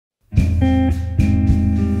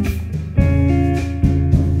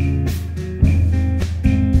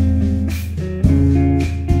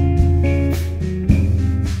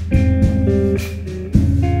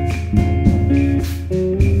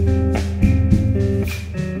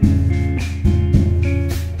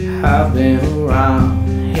been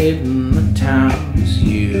around, hitting the towns.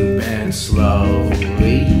 You've been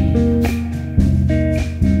slowly.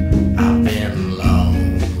 I've been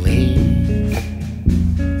lonely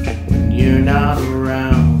when you're not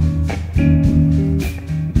around.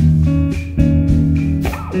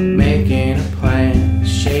 Making a plan,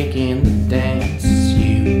 shaking the dance.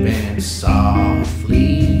 You've been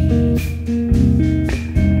softly.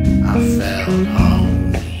 I felt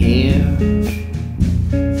home here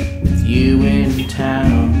with you in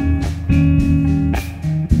town.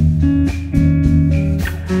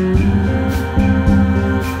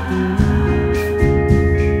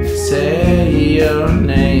 Say your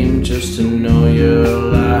name just to know you're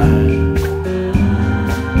alive.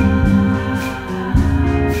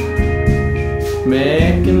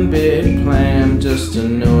 Making big plans just to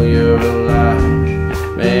know you're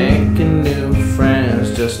alive. Making new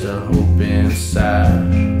friends just to hope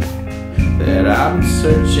inside that I've been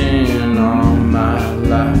searching all my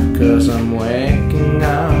life. 'Cause I'm waking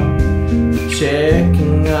up,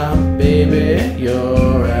 checking up, baby,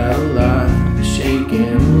 you're alive.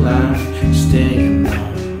 Shaking life, staying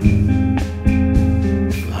on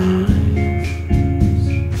lines.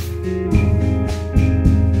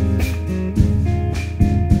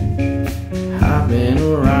 I've been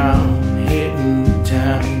around, hitting the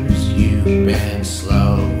towns. You've been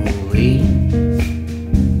slowly.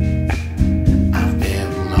 I've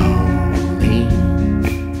been lonely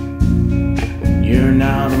when you're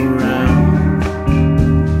not around.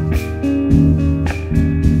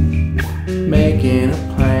 Making a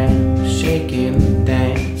plan, shaking the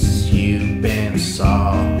dance. You've been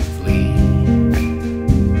softly.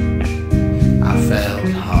 I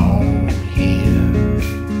felt home here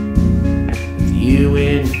with you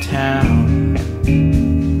in town.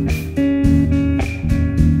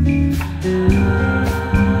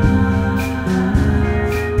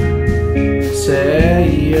 Say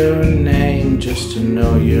your name just to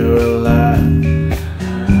know you're alive.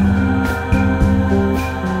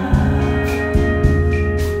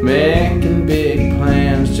 Making big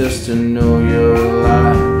plans just to know you're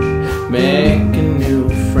alive. Making new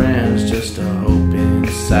friends just to hope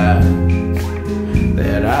inside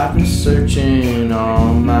that I've been searching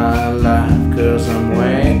all my life. 'Cause I'm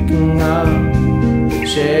waking up,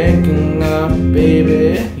 shaking up, baby,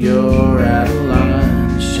 you're